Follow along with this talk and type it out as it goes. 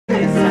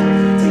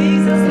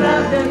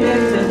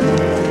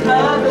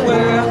Love the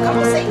world. Come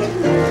on, sing it.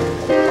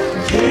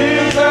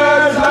 Jesus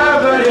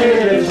loved the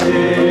little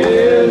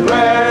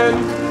children,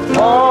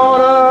 all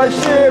the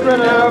children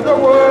of the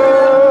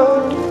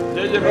world.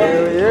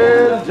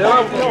 Yes,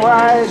 just the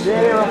white,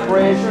 they're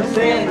afraid to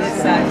sing.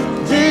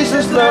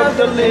 Jesus loved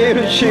the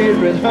little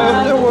children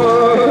of the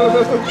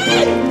world.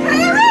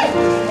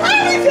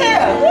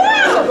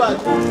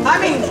 I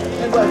mean,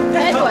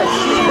 Edward.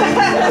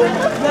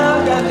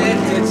 Love the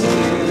little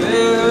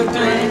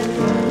children,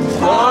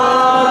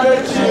 all the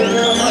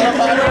children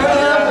of the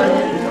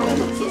world.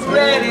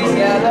 Red and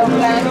yellow,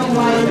 black and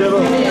white,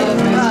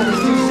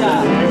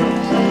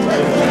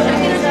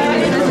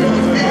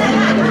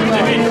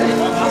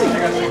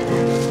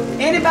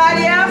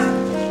 anybody else?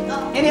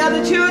 Any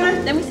other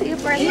children? Let me see your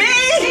friend. Me!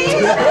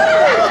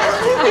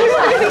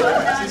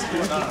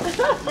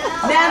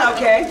 Now,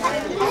 okay.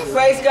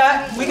 Praise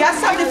God. We got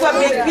something for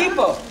big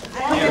people.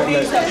 Put the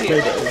things up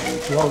here.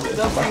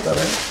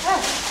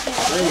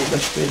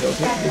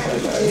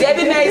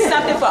 Debbie made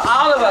something for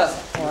all of us.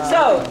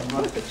 So,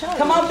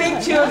 come on,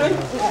 big children.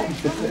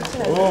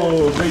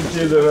 Oh, big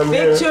children, I'm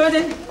here. Big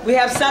children, we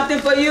have something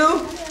for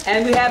you.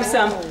 And we have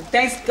some,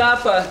 thanks God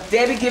for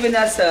Debbie giving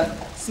us a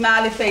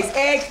smiley face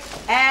egg.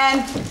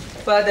 And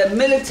for the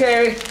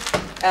military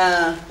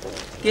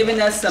giving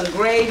us some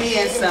gravy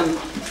and some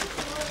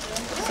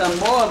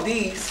more of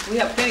these. We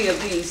have plenty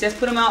of these. Just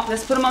put them out.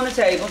 Let's put them on the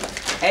table.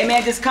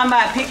 Amen. Just come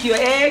by and pick your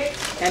egg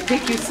and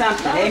pick you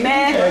something.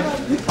 Amen.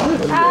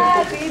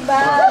 Happy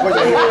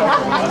birthday.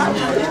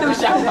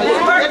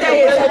 Your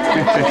birthday is.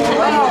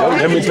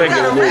 Let me take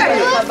it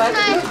away.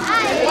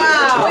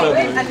 Wow.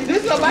 You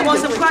want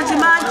some crunchy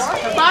munch?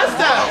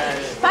 Pastor,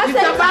 it's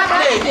a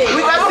birthday.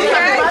 We got to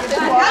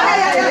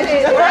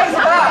Praise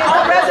God.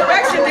 On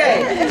Resurrection Day.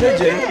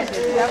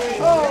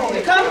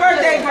 Come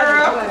birthday,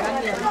 girl.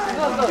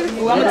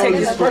 Ooh, I'm gonna take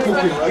this for you.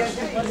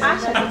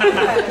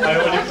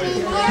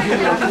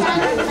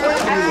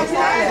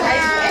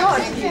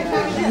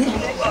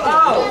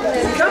 Oh,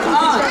 come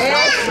on,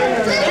 Ed.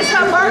 It's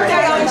her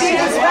birthday on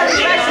Jesus'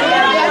 resurrection.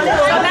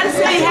 So let's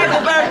sing happy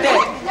birthday.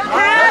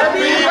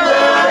 Happy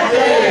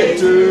birthday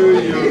to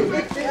you.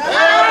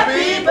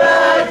 Happy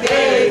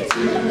birthday to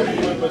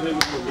you.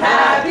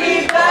 Happy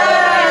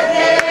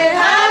birthday,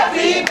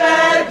 happy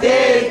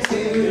birthday to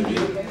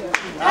you.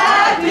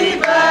 Happy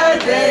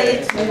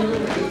birthday to you.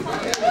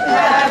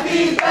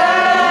 Happy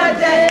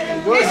birthday.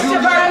 It's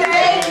your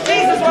birthday.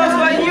 Jesus was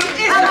for you.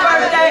 It's your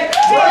birthday.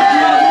 Jesus was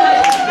for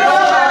you. It's your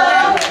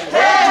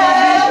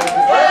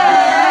birthday.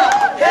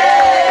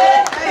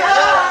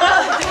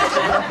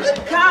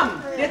 Come,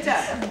 get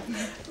up.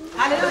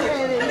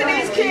 Hallelujah. Look at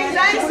these kings. I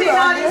ain't seen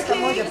all these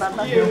kings.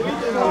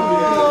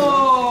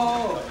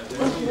 Oh.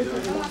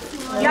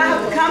 Y'all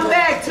come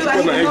back too. I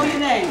need to know your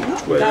name.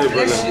 God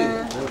bless you.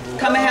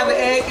 Come and have an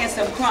egg and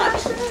some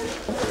crunch.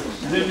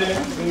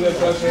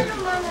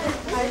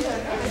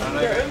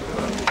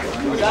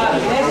 God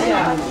bless you.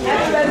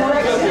 Happy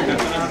resurrection.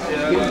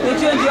 Did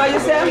you enjoy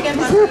yourself?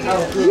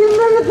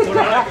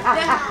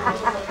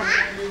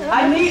 I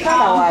need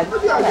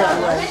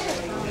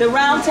the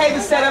round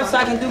table set up so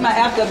I can do my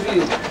after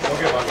view.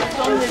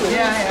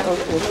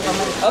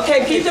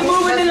 Okay, keep the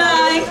moving in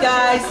line,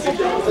 guys. Keep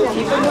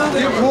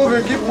it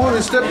moving. Keep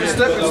moving, step.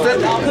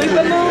 Keep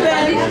it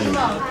moving.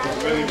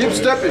 Keep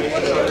stepping.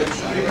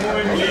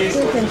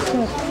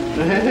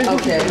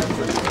 Okay.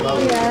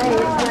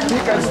 You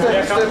can step.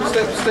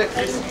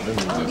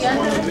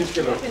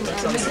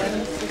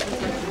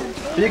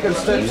 You can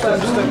step.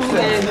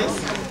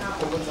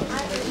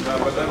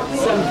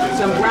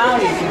 Some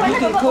brownies. If you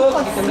can cook,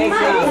 you can make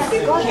brownies.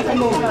 Keep it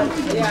moving.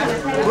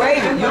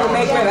 Gravy. You can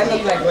make gravy. That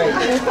looks like gravy.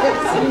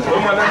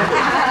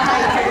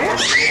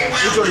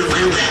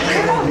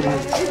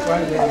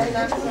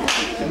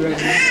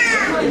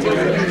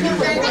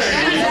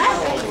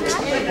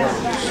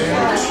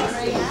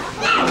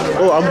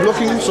 Oh, I'm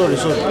blocking. Sorry.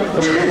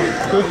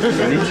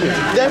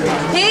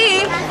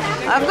 Hey,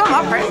 I've got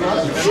my friend.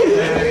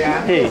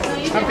 Hey.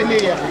 Happy New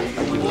Year.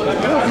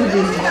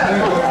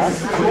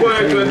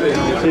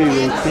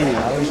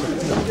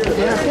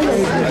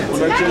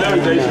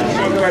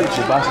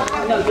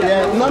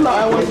 No, I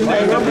went to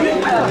Nairobi.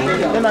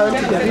 Then I went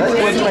to the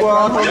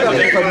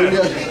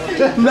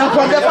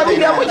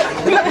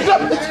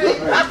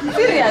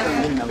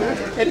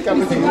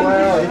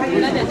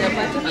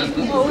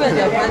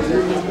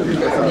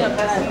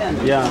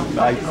Yeah,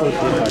 I thought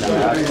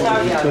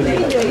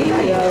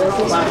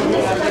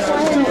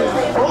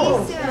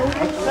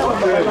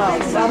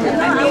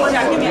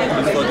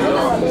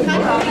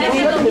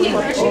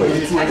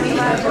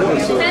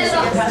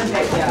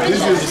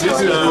This is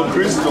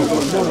Crystal.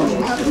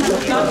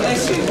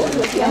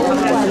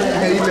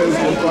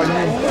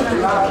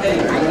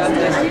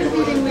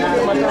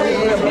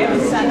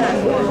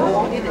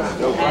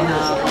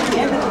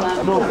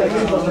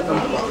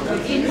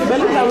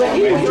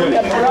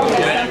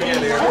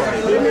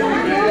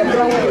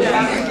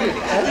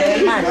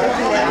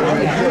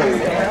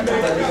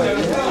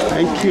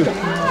 Thank you. You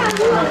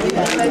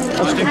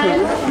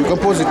can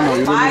pause it now.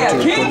 You don't Fire.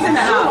 need to. Kings in the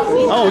house.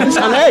 Oh, this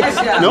an egg?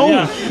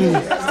 No.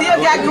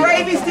 Still got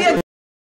gravy, still